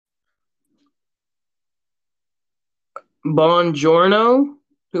Buongiorno?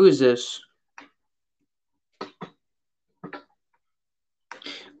 Who is this?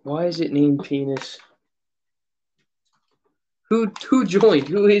 Why is it named Penis? Who joined?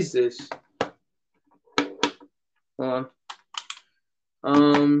 Who is this? Hold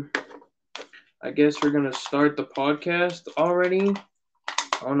on. I guess we're gonna start the podcast already.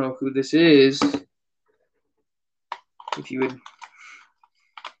 I don't know who this is. If you would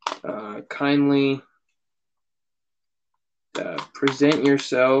kindly present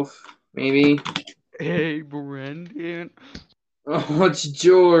yourself, maybe. Hey, Brendan. Oh, it's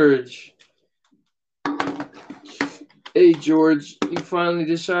George. Hey, George, you finally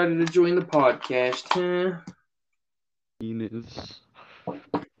decided to join the podcast, huh? Penis.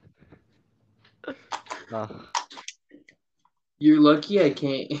 You're lucky I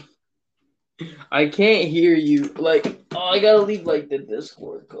can't hear you. Like, oh, I gotta leave like the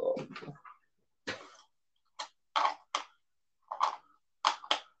Discord call.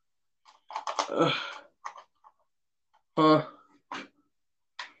 Huh.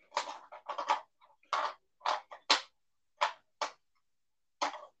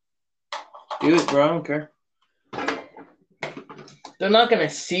 Do it, bro. I don't care. They're not gonna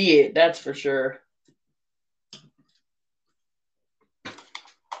see it, that's for sure.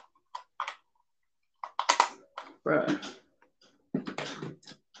 Bruh.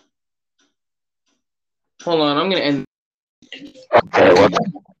 Hold on, I'm gonna end. Okay, what?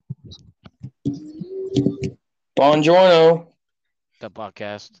 Buongiorno. The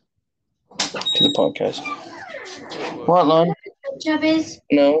podcast. To the podcast. What, Lon? Chavez?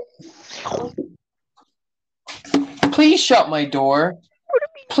 No. Please shut my door.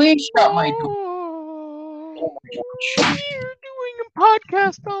 Please shut my door. Oh my gosh. We're doing a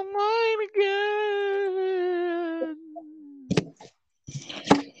podcast online again.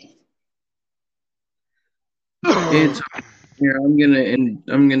 It's here. I'm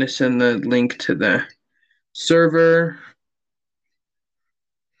gonna send the link to the server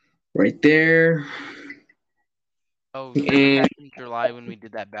right there. Oh, you remember back in July when we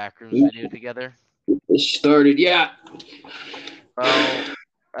did that backrooms video together? It started, yeah. Well,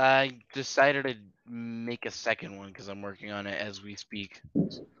 I decided to make a second one because I'm working on it as we speak.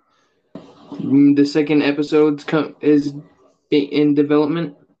 The second episode is in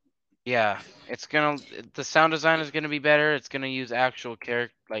development. Yeah, the sound design is gonna be better. It's gonna use actual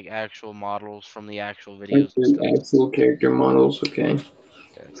actual models from the actual videos and stuff. Actual character models, okay.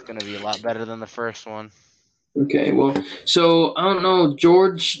 Yeah, it's gonna be a lot better than the first one. Okay, well, so I don't know.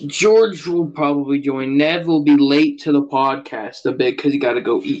 George will probably join. Nev will be late to the podcast a bit because he got to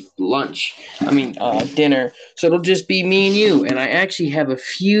go eat lunch. Dinner. So it'll just be me and you. And I actually have a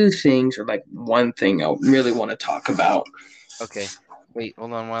few things, or like one thing I really want to talk about. Okay, wait,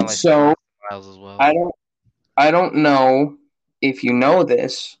 hold on while I So files as well. I don't know if you know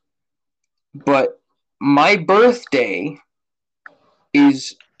this, but my birthday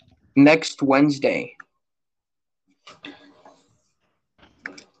is next Wednesday.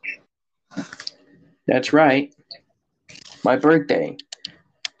 That's right. My birthday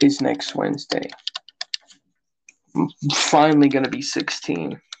is next Wednesday. I'm finally going to be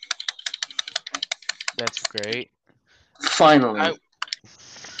 16. That's great. Finally.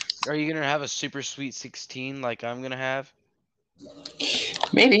 Are you gonna have a super sweet 16 like I'm gonna have?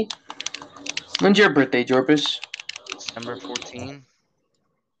 Maybe. When's your birthday, Jorpus? December 14.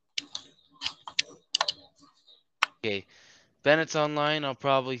 Okay, Bennett's online. I'll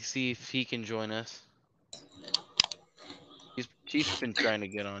probably see if he can join us. He's been trying to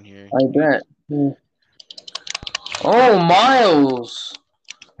get on here. I bet. Oh, Miles.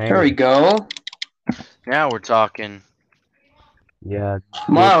 Hey. There we go. Now we're talking. Yeah.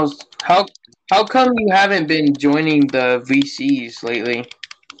 Miles, how come you haven't been joining the VCs lately?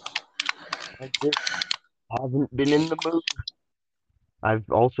 I just haven't been in the mood.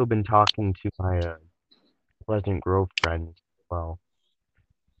 I've also been talking to my pleasant girlfriend as well.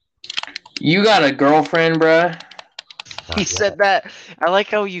 You got a girlfriend, bruh? He said that. I like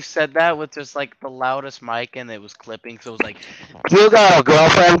how you said that with just like the loudest mic and it was clipping, so it was like, "You got a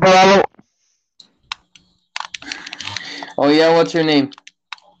girlfriend, bro?" Oh yeah, what's her name?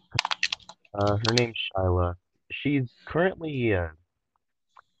 Her name's Shyla. She's currently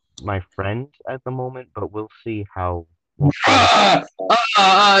my friend at the moment, but we'll see how. You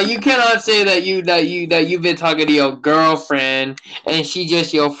cannot say that you've been talking to your girlfriend and she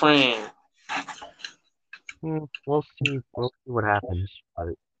just your friend. We'll see what happens.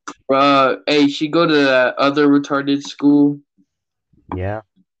 Hey, she go to that other retarded school. Yeah.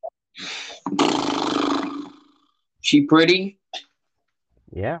 She pretty?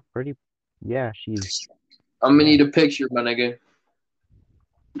 Yeah, pretty. Yeah, she's I'm gonna need a picture, my nigga.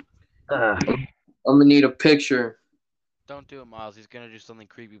 Uh, I'm gonna need a picture. Don't do it, Miles. He's gonna do something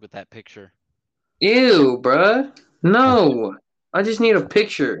creepy with that picture. Ew, bruh. No. I just need a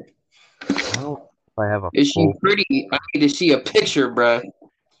picture. I don't know if I have a Is she full. pretty? I need to see a picture, bruh.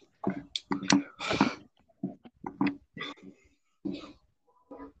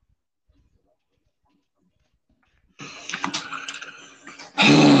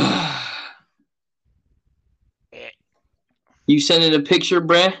 You sending a picture,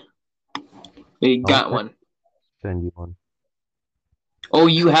 bruh? You got Okay, one. send you one. Oh,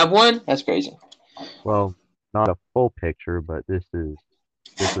 you have one? That's crazy. Well, not a full picture, but this is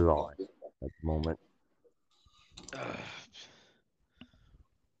all I have at the moment.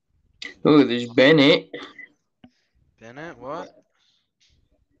 Oh, there's Bennett. Bennett, what?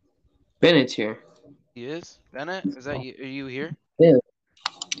 Bennett's here. He is? Bennett? Is that you? Are you here? Yeah.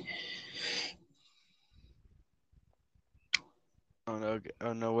 Oh no!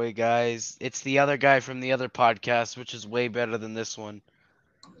 Oh no way, guys! It's the other guy from the other podcast, which is way better than this one.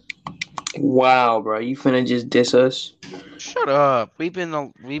 Wow, bro. You finna just diss us? Shut up! We've been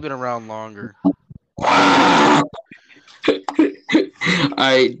around longer. All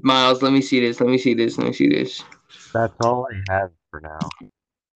right, Miles. Let me see this. Let me see this. Let me see this. That's all I have for now.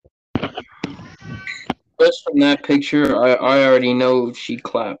 Just from that picture, I already know she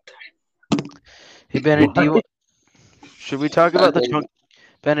clapped. Hey Bennett, do you? What? Should we talk about the chunk?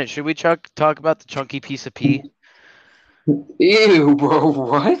 Bennett, should we talk about the chunky piece of pea? Ew, bro.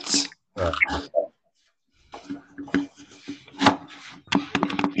 What? Uh,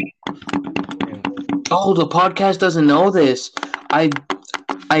 Oh, the podcast doesn't know this. I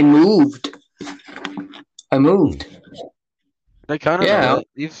I moved. I moved. I kind of know Yeah. that.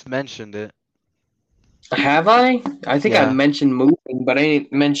 You've mentioned it. Have I? I think I Yeah. mentioned moving, but I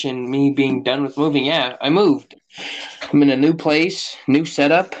didn't mention me being done with moving. Yeah, I moved. I'm in a new place, new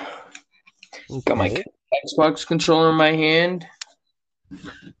setup. Got my okay. Xbox controller in my hand.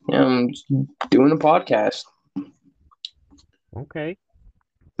 Yeah, I'm doing a podcast. Okay.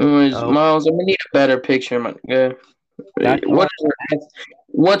 Anyways, Oh, Miles, I'm gonna need a better picture. that's all.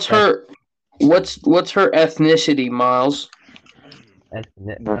 What's That's her what's her ethnicity, Miles?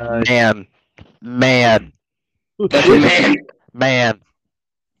 Man. Man. That's a man. Man.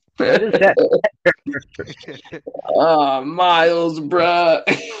 what is that? Oh, Miles, bruh.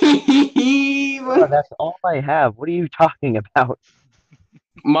 That's all I have. What are you talking about?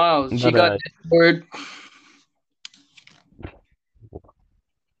 Miles, she But got Discord.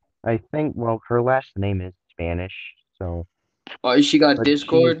 I think her last name is Spanish, so Oh, she got but she's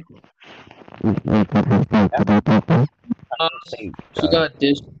Discord. I think She got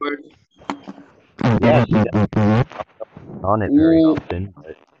Discord. yeah, she does on it very Ooh, often,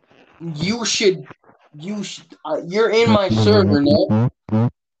 but you should. You're in my server now. Do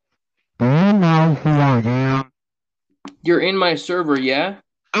you know who I am? You're in my server, yeah.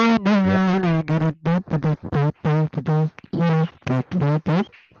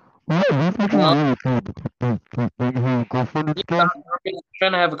 Huh? Yeah, I'm just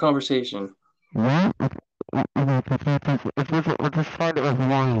trying to have a conversation. Just find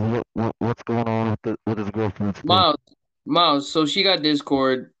out what's going on with his girlfriend. Miles, Miles. So she got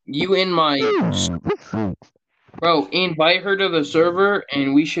Discord. You in my bro? Invite her to the server,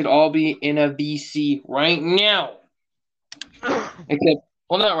 and we should all be in a VC right now. Except,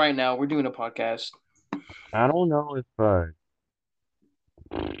 well, not right now. We're doing a podcast. I don't know if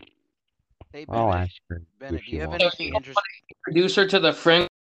Hey I'll Bennett, ask her if Bennett, do she you have wants anything to. interesting? Introduce her to the friend.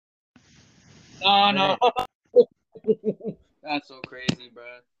 No, no. That's so crazy, bro.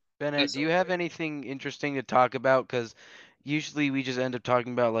 Bennett, That's do so you have crazy. anything interesting to talk about? Because usually we just end up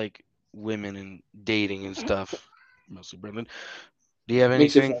talking about like women and dating and stuff. Mostly Brendan. Do you have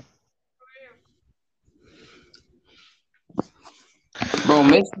Makes it anything? fun. Bro,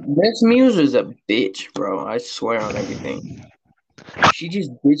 Miss Muse is a bitch, bro. I swear on everything. She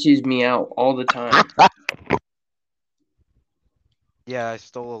just bitches me out all the time. Yeah, I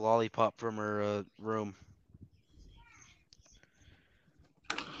stole a lollipop from her room.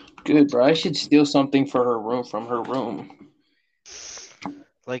 Good, bro. I should steal something for her room from her room.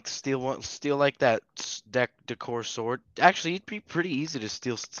 Like steal like that decor sword. Actually, it'd be pretty easy to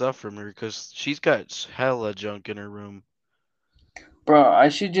steal stuff from her because she's got hella junk in her room. Bro, I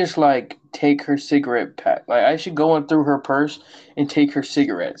should just like take her cigarette pack. Like I should go in through her purse and take her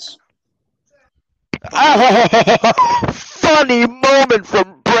cigarettes. Funny moment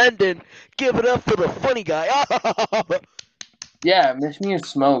from Brendan. Give it up for the funny guy. Yeah, Miss Muse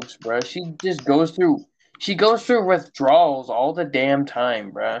smokes, bro. She just goes through. She goes through withdrawals all the damn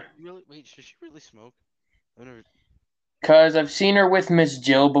time, bro. Really? Wait, should she really smoke? I've never- Cause I've seen her with Miss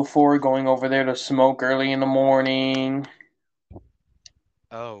Jill before, going over there to smoke early in the morning.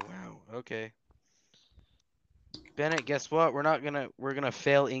 Oh wow. Okay. Bennett, guess what? We're gonna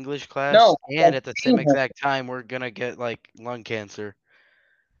fail English class, No, and I've at the same seen her. exact time, we're gonna get like lung cancer.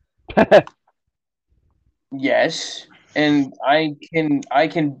 Yes, and I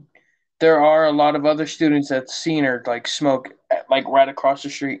can. There are a lot of other students that's seen her like smoke like right across the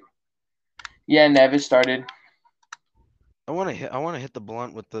street. Yeah, Nevis started. I want to hit the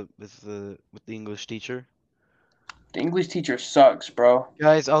blunt with the English teacher. The English teacher sucks, bro.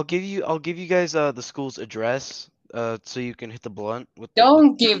 Guys, I'll give you guys the school's address so you can hit the blunt with the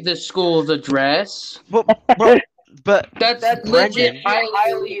Don't give the school's address. but but That's legit Brendan,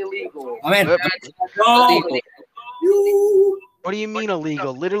 highly illegal. I'm in. but, Illegal. what do you mean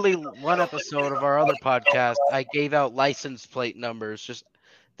illegal? Literally one episode of our other podcast, I gave out license plate numbers just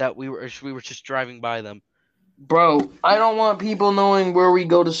that we were just driving by them. Bro, I don't want people knowing where we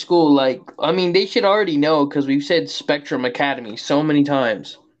go to school. Like, I mean, they should already know because we've said Spectrum Academy so many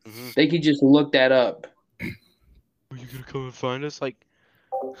times. Mm-hmm. They could just look that up. Are you gonna come and find us? Like,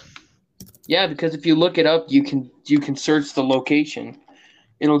 Yeah, because if you look it up, you can search the location.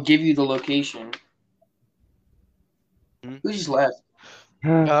 It'll give you the location. Who just left?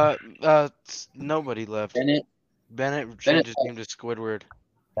 nobody left. Bennett. Bennett Bennett changed his name to Squidward.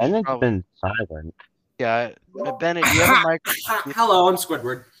 Bennett's Probably- been silent. Yeah, Bennett, do you have a mic? Hello, I'm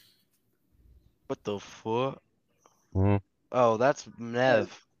Squidward. What the fuck? Hmm. Oh, that's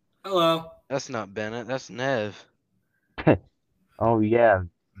Nev. Hello. That's not Bennett. That's Nev. Oh yeah,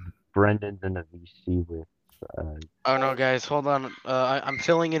 Brendan's in a VC with. Oh no, guys, hold on. I'm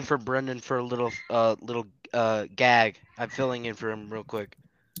filling in for Brendan for a little gag. I'm filling in for him real quick.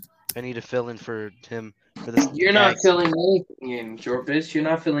 I need to fill in for him for this. You're not gag. filling anything in, Jorvis. You're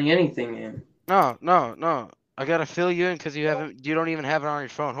not filling anything in. No. I gotta fill you in because you don't even have it on your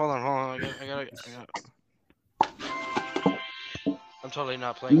phone. Hold on. I'm totally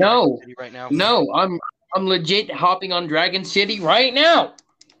not playing No. Dragon City right now. No, I'm legit hopping on Dragon City right now.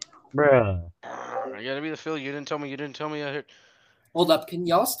 Bruh. I gotta be the Phil. You didn't tell me. I heard. Hold up. Can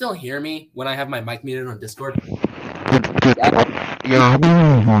y'all still hear me when I have my mic muted on Discord?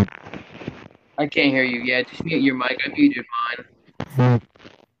 Yeah. I can't hear you. Yeah, just mute your mic. I muted mine.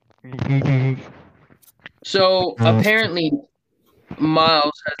 So apparently,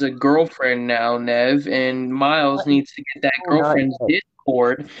 Miles has a girlfriend now, Nev, and Miles needs to get that girlfriend's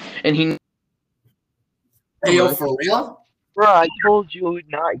Discord, and he. Hey, yo, for real? Bruh, I told you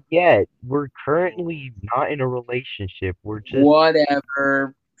not yet. We're currently not in a relationship. We're just.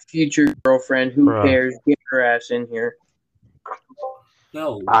 Whatever, future girlfriend. Who Bruh. cares? Get her ass in here.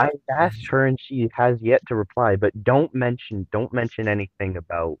 No. I asked her and she has yet to reply. But don't mention anything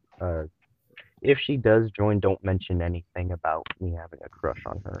about. If she does join, don't mention anything about me having a crush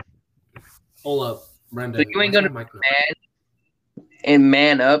on her. Hold up, Brendan. So you ain't where's gonna my mic now? And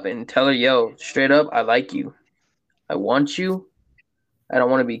man up and tell her, yo, straight up, I like you. I want you. I don't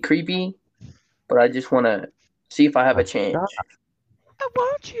want to be creepy, but I just want to see if I have a chance. I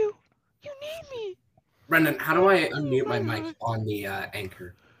want you. You need me. Brendan, how do I unmute my mic on the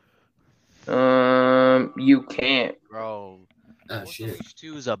Anchor? You can't. Bro. Oh, shit.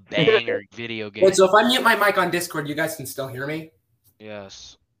 2 is a banger video game. Wait, so if I mute my mic on Discord, you guys can still hear me?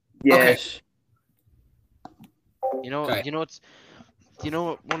 Yes. Yes. You know. Okay. You know what's. You know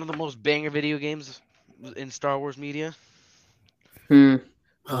what? One of the most banger video games in Star Wars media. Huh.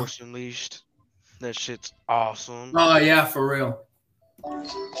 Force Unleashed. That shit's awesome. Oh, yeah, for real.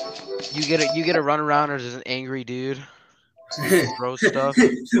 You get to run around as an angry dude. Throw stuff.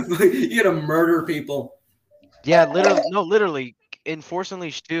 You gotta murder people. Yeah, literally. In Force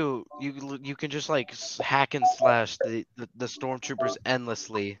Unleashed 2, you can just like hack and slash the stormtroopers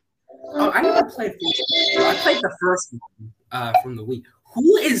endlessly. Oh, I never played Force Unleashed. I played the first one from the Wii.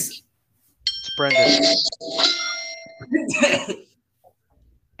 Who is... It's Brendan.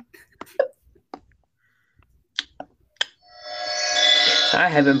 I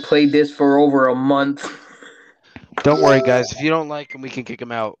haven't played this for over a month. Don't worry, guys. If you don't like him, we can kick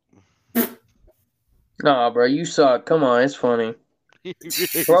him out. Nah, bro, you suck. Come on, it's funny.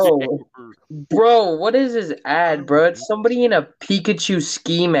 Bro, what is this ad, bro? It's somebody in a Pikachu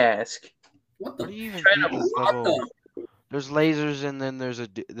ski mask. What What the... do you even Trying do to- this What level? the... There's lasers, and then there's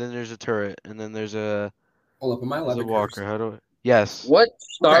a turret, and then there's a Hold up, am I allowed to walker. curse? How do I? Yes. What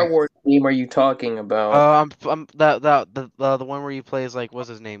Star Okay. Wars game are you talking about? I'm the one where you play as like what's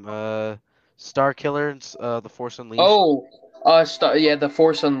his name? Star Killer and the Force Unleashed. Oh, the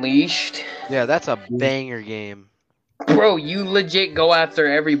Force Unleashed. Yeah, that's a banger game. Bro, you legit go after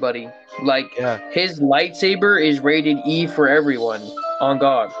everybody. Like Yeah. his lightsaber is rated E for everyone. On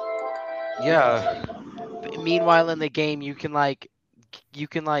God. Yeah. Meanwhile, in the game, you can like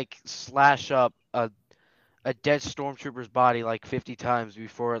slash up a dead stormtrooper's body like 50 times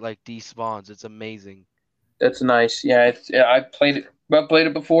before it like despawns. It's amazing. That's nice. Yeah, I played it. I played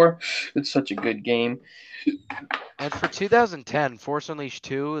it before. It's such a good game. And for 2010, Force Unleashed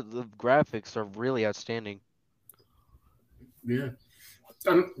 2, the graphics are really outstanding. Yeah.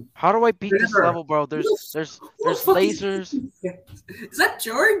 How do I beat this Sure. level, bro? There's Who the fuck lasers. Is that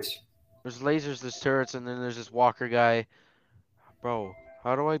George? There's lasers, there's turrets, and then there's this walker guy. Bro,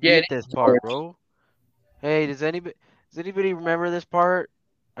 how do I Yeah, beat this part, bro? Hey, does anybody remember this part?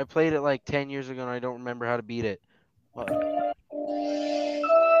 I played it like 10 years ago and I don't remember how to beat it. What?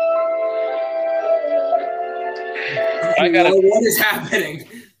 What is happening?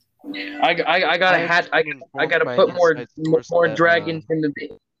 I got a hat. I gotta put more dragons in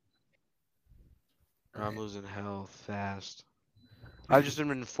the. I'm losing health fast. I've just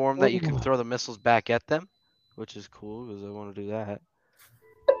been informed that you can throw the missiles back at them, which is cool because I want to do that.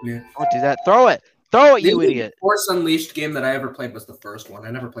 Yeah. I want to do that. Throw it! Throw it, The you only idiot! Force Unleashed game that I ever played was the first one.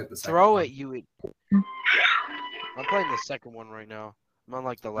 I never played the second Throw one. it, you idiot. I'm playing the second one right now. I'm on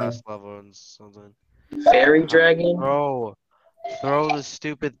like the last level and something. Fairy dragon. Bro, throw the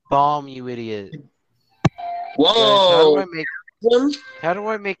stupid bomb, you idiot. Whoa! Guys, how do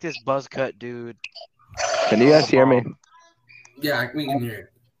I make this buzz cut, dude? Can you guys hear me? Yeah, we can hear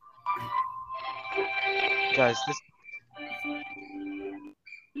it. Guys,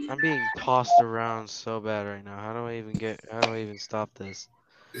 I'm being tossed around so bad right now. How do I even stop this?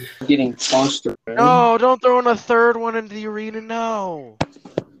 I'm getting tossed around. No, don't throw in a third one into the arena. No.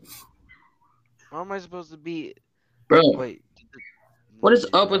 How am I supposed to be? Bro, Wait. what is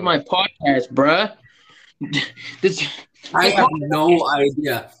up with my podcast, bruh? I have no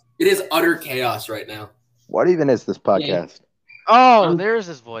idea. It is utter chaos right now. What even is this podcast? Oh, there's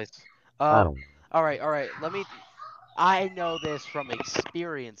his voice. I don't know. All right. I know this from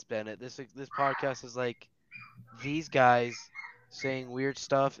experience, Bennett. This podcast is like these guys saying weird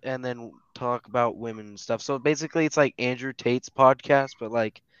stuff and then talk about women and stuff. So basically, it's like Andrew Tate's podcast, but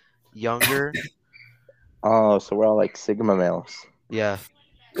like younger. Oh, so we're all like Sigma males. Yeah.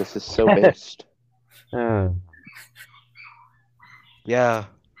 This is so based. Yeah.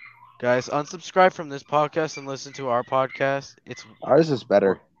 Guys, unsubscribe from this podcast and listen to our podcast. Ours is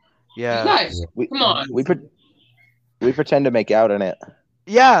better. Yeah. You guys, We, come on. we pretend to make out in it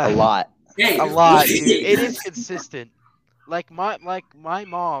Yeah. a lot. Hey, A lot, dude. It is consistent. Like my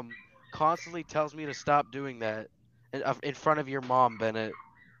mom constantly tells me to stop doing that in front of your mom, Bennett.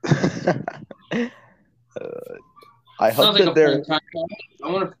 I hope that they're. I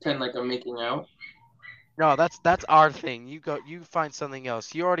want to pretend like I'm making out. No, that's our thing. You find something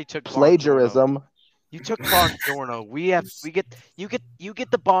else. You already took Bongiorno. Plagiarism. You took Bongiorno. You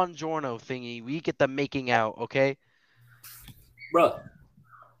get the Bongiorno thingy. We get the making out, okay? bro.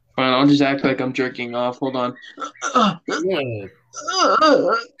 Fine, I'll just act like I'm jerking off. Hold on.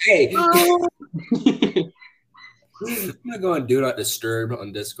 Hey. I'm gonna go and do not disturb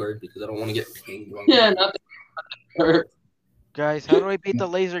on Discord because I don't want to get pinged. Yeah, nothing. Guys, how do I beat the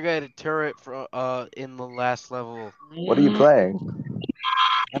laser guided turret in the last level? What are you playing?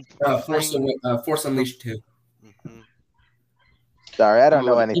 I'm Force Unleashed 2. Mhm. Sorry, I don't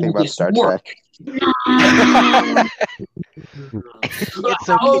know anything about Star Trek. It's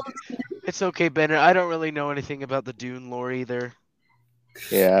okay. It's okay, Bennett. I don't really know anything about the Dune lore either.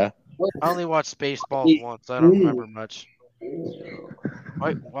 Yeah. I only watched Spaceballs once. I don't remember much.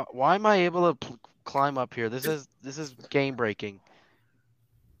 Why am I able to climb up here? This is game breaking.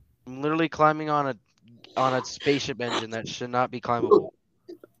 I'm literally climbing on a spaceship engine that should not be climbable.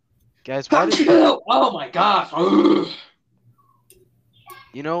 Guys, why did Oh my gosh.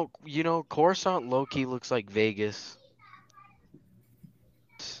 you know Coruscant low-key looks like Vegas.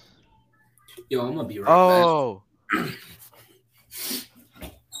 Yo, I'm gonna be right back.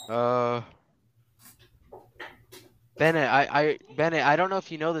 Oh. Bennett, I don't know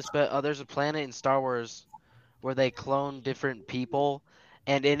if you know this, but there's a planet in Star Wars where they clone different people,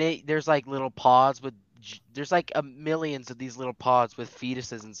 and in it there's like little pods with there's like millions of these little pods with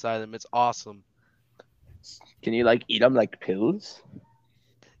fetuses inside them. It's awesome. Can you like eat them like pills?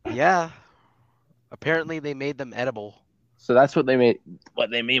 Yeah. Apparently they made them edible. So that's what they made. What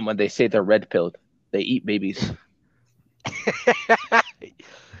they mean when they say they're red pilled. They eat babies.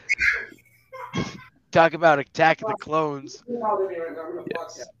 Talk about Attack of the Clones.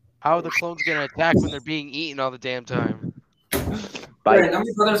 Yes. How are the clones gonna attack when they're being eaten all the damn time? by Right, now my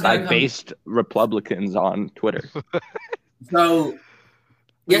brother's by gonna come. based Republicans on Twitter. So,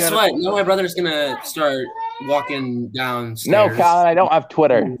 We guess gotta- what? Now my brother's gonna start walking downstairs. No, Colin, I don't have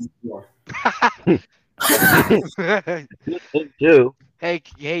Twitter. Do.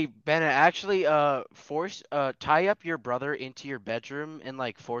 Hey, Bennett. Actually, tie up your brother into your bedroom and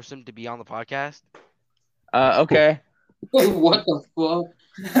like force him to be on the podcast. Okay. What the fuck?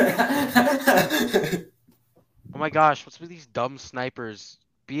 Oh my gosh, what's with these dumb snipers?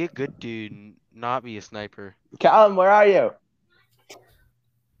 Be a good dude, and not be a sniper. Colin, where are you?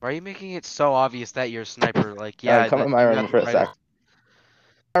 Why are you making it so obvious that you're a sniper? Like, yeah, Come that in my you room have for a the right- sec.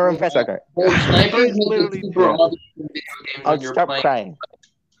 My room for a second. Well, snipers He's make literally it super dead. obvious in video games I'll when you're stop playing crying.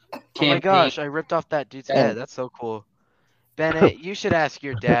 Oh my campaign. gosh, I ripped off that dude's head. That's so cool. Bennett, you should ask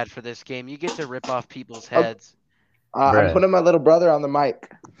your dad for this game. You get to rip off people's heads. I'm Bruh. putting my little brother on the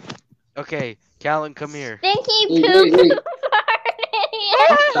mic. Okay, Callan, come here. Stinky Wait, poop. wait,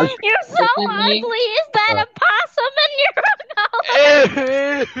 You're so Secondly- ugly. Is that a possum in your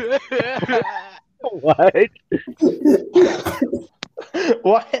mouth? What?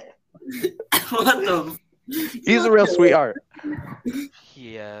 What? What the? He's a real sweetheart.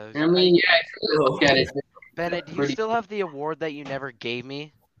 Yeah. I mean, yeah, if you really look at it. Bennett, do you pretty- still have the award that you never gave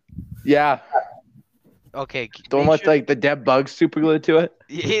me? Yeah. Okay. The one make with sure- like the dead bugs super glued to it.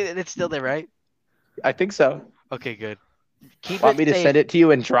 Yeah, it's still there, right? I think so. Okay, good. Keep Want it me to safe. send it to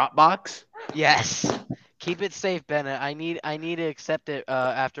you in Dropbox? Yes. Keep it safe, Bennett. I need to accept it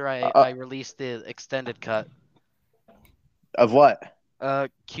after I release the extended cut. Of what?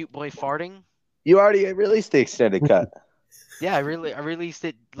 Cute boy farting. You already released the extended cut. Yeah, I released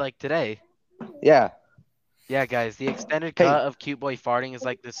it like today. Yeah. Yeah, guys, the extended Hey. cut of cute boy farting is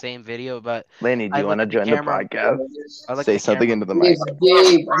like the same video, but Laney, do I you want to looked at join the the camera. podcast? I like Say the something camera. into the mic.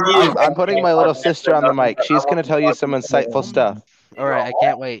 Gabe, I'm putting my little sister on the mic. She's going to tell you some insightful stuff. All right, I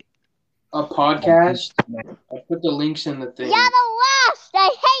can't wait. a podcast. I put the links in the thing. You're the worst. I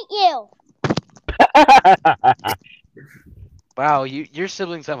hate you. Wow, your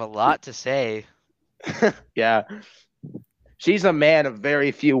siblings have a lot to say. Yeah. She's a man of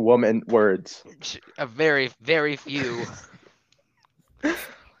very few woman words. A very, very few.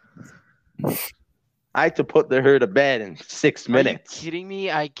 I had to put her to bed in 6 minutes. Are you kidding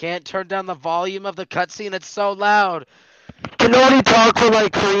me? I can't turn down the volume of the cutscene. It's so loud. Can only talk for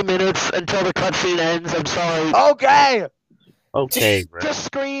like 3 minutes until the cutscene ends. I'm sorry. Okay. Okay, bro. Just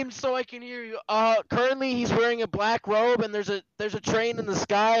scream so I can hear you. Currently he's wearing a black robe and there's a train in the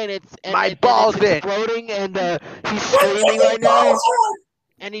sky and it's My balls it's itch. exploding and he's screaming right now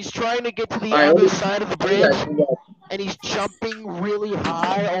and he's trying to get to the other side of the bridge and he's jumping really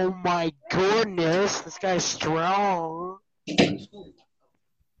high. Oh my goodness, this guy's strong.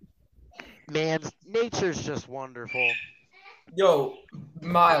 Man, nature's just wonderful. Yo,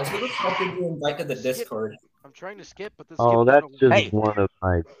 Miles, who the fuck did you invite to the Discord? I'm trying to skip, but this. Oh, skip that's doesn't just work. Hey. one of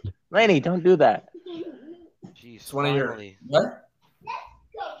my. Laney, don't do that. Jeez, It's one of your finally. what?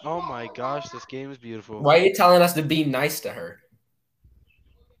 Oh my gosh, this game is beautiful. Why are you telling us to be nice to her?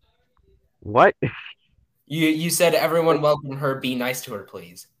 What? You said everyone welcome her. Be nice to her,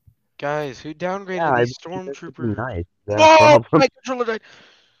 please. Guys, who downgraded Yeah, I these stormtroopers? Nice. That's Oh, problem. my controller died.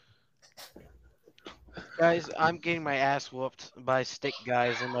 Guys, I'm getting my ass whooped by stick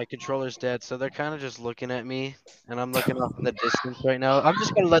guys, and my controller's dead, so they're kind of just looking at me, and I'm looking off in the distance right now. I'm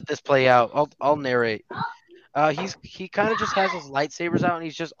just gonna let this play out. I'll narrate. He kind of just has his lightsabers out, and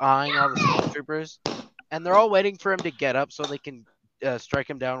he's just eyeing all the stormtroopers, and they're all waiting for him to get up so they can strike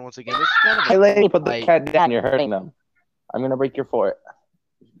him down once again. It's kind of Hey, Laney, put the fight. cat down. You're hurting them. I'm going to break your foot.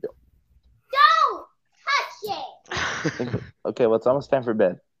 Don't touch it. Okay, well, it's almost time for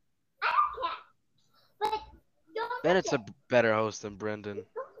bed. But don't Bennett's a better host than Brendan.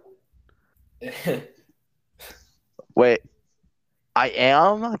 Wait. I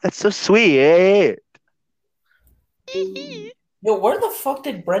am? That's so sweet. Yo, where the fuck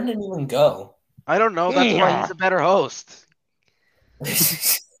did Brendan even go? I don't know. That's why Yeah. he's a better host.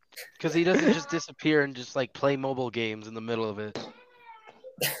 Because he doesn't just disappear and just like play mobile games in the middle of it.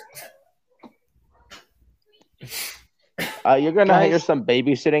 You're going to Guys, hear some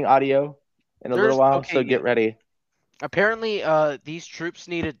babysitting audio in a there's- little while, okay, so get ready. Apparently, these troops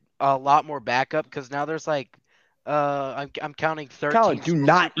needed a lot more backup because now there's like, I'm counting 13. Colin, do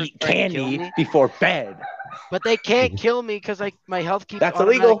not stormtroopers eat trying to kill candy me. before bed. But they can't kill me because my health keeps That's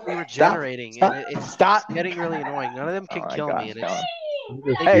illegal. automatically Stop. regenerating, Stop. and it's Stop. getting really annoying. None of them can Oh my kill gosh, me, and it's Colin.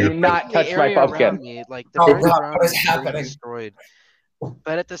 Just they Hey, your do not the touch my area pumpkin. around me, like the Oh, area God, around what me is is getting happening? destroyed.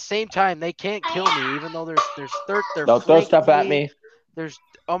 But at the same time, they can't kill me, even though they're Don't throw flanking stuff at me. There's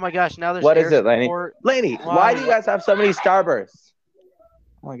oh my gosh, now there's What air is it, Laney? support. Laney, Why? why do you guys have so many starbursts?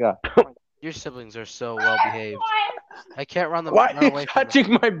 Oh my god. Your siblings are so well behaved. I can't run them. Why Run are you away from them.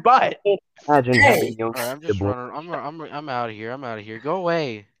 touching my butt? Imagine Hey! having young All right, I'm just siblings. running. I'm out of here. I'm out of here. Go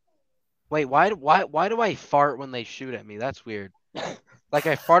away. Wait, why do I fart when they shoot at me? That's weird. Like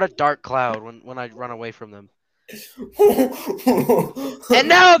I fart a dark cloud when I run away from them. And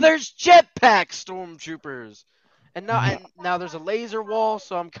now there's jetpack stormtroopers. And now there's a laser wall,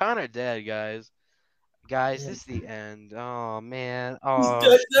 so I'm kind of dead, guys. Guys, this is the end. Oh man. Oh,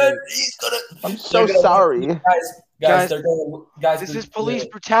 shoot. He's gonna. I'm so sorry. Guys, they're gonna. Guys, This is police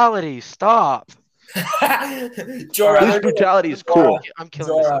brutality. Stop. Jorah, Police brutality is cool. I'm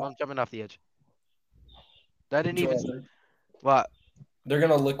killing myself. I'm jumping off the edge. That didn't even. Jorah, What? they're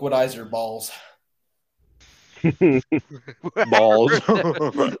gonna liquidize your balls. Balls. That's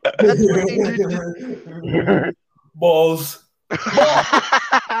what they did. Balls.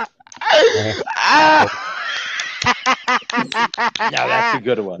 Now that's a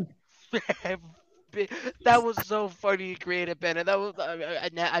good one. That was so funny you created, Bennett. That was,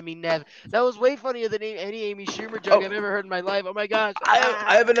 I mean, Nev. That was way funnier than any Amy Schumer joke I've ever heard in my life. Oh my gosh.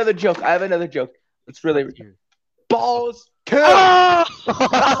 I have another joke. It's really balls too.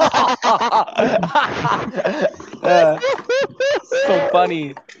 So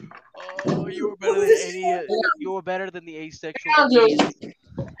funny. Oh, you were better than any. You were better than the asexual.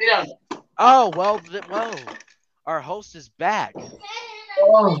 Oh well, our host is back.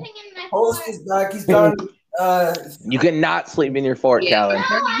 Oh, host is back. He's done. You cannot sleep in your fort, Callan.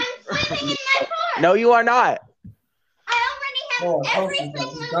 No, you are not. Oh, host is back.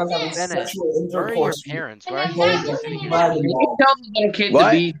 He's done having Bennett, sexual where are your intercourse. parents? Why are you Hold the babysitting your dragon siblings? ball. Tell the little kid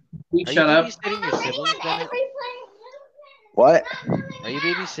What? to be. Are Shut you up. babysitting your siblings, Bennett? What? Are you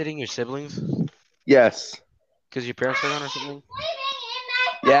babysitting your siblings? Yes. Because your parents are gone or something?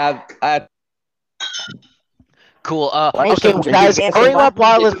 Yeah. Cool. Why Okay, don't you guys, answer hurry my up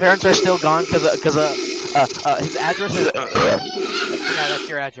while his parents are still gone, because his address is. Yeah, that's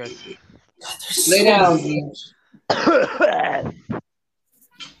your address. Lay down, James.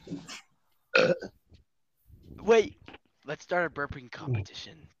 Wait, let's start a burping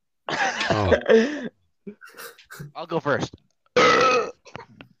competition. Oh. I'll go first.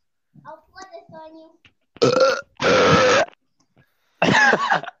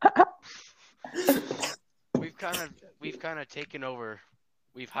 We've kind of taken over.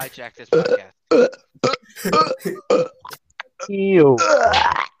 We've hijacked this podcast. Ew.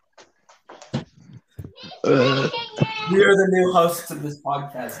 We are the new hosts of this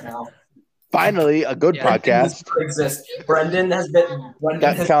podcast now. Finally, a good Yeah. podcast. Exist. Brendan has been.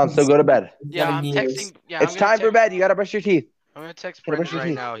 That counts. So go to bed. Yeah, I'm texting. Yeah, It's time for bed. You gotta brush your teeth. I'm gonna text Gotta brush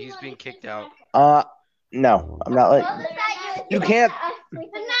Brendan your right teeth. now. He's being kicked out. No, I'm not like. You can't.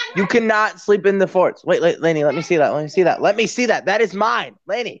 You cannot sleep in the forts. Wait, Laney, let me see that. Let me see that. That is mine,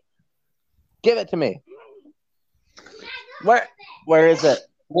 Laney. Give it to me. Where is it?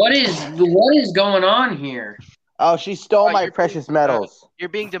 What is going on here? Oh, she stole Oh, my you're precious metals. You're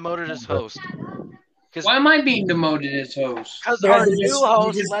being demoted as host. Why am I being demoted as host? Because Because our you new just-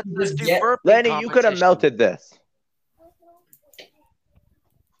 host you just- lets you us just do get- burping Laney, you could have competition. melted this.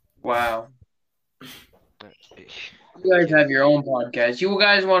 Wow. You guys have your own podcast. You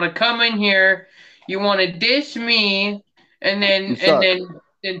guys want to come in here, you want to diss me, and You suck.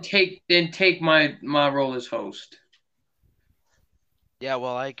 then take my role as host. Yeah,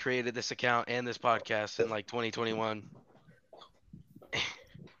 well, I created this account and this podcast in like 2021.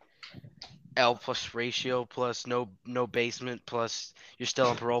 L plus ratio plus no basement plus you're still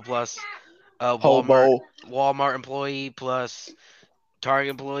on parole plus Hobo. Walmart employee plus Target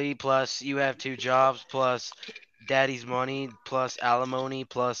employee plus you have 2 jobs plus daddy's money plus alimony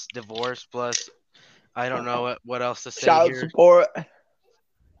plus divorce plus I don't know what else to say Child here. support.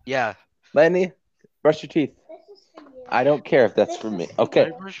 Yeah. Laney, brush your teeth. I don't care if that's for me. Okay. I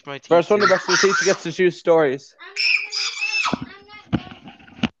brush my teeth First one to too. brush their teeth gets to choose stories.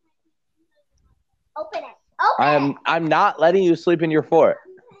 Open it. I'm not letting you sleep in your fort.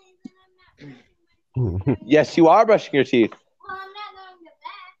 Yes, you are brushing your teeth. Well, I'm not going to bed.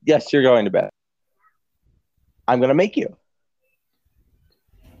 Yes, you're going to bed. I'm gonna make you.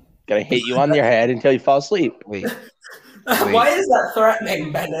 Gonna hit you on your head until you fall asleep. Wait. Why is that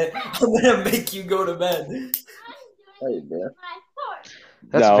threatening, Bennett? I'm gonna make you go to bed.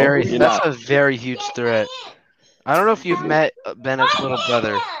 That's No, very you're that's not. a very huge threat. I don't know if you've met Bennett's little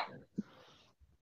brother.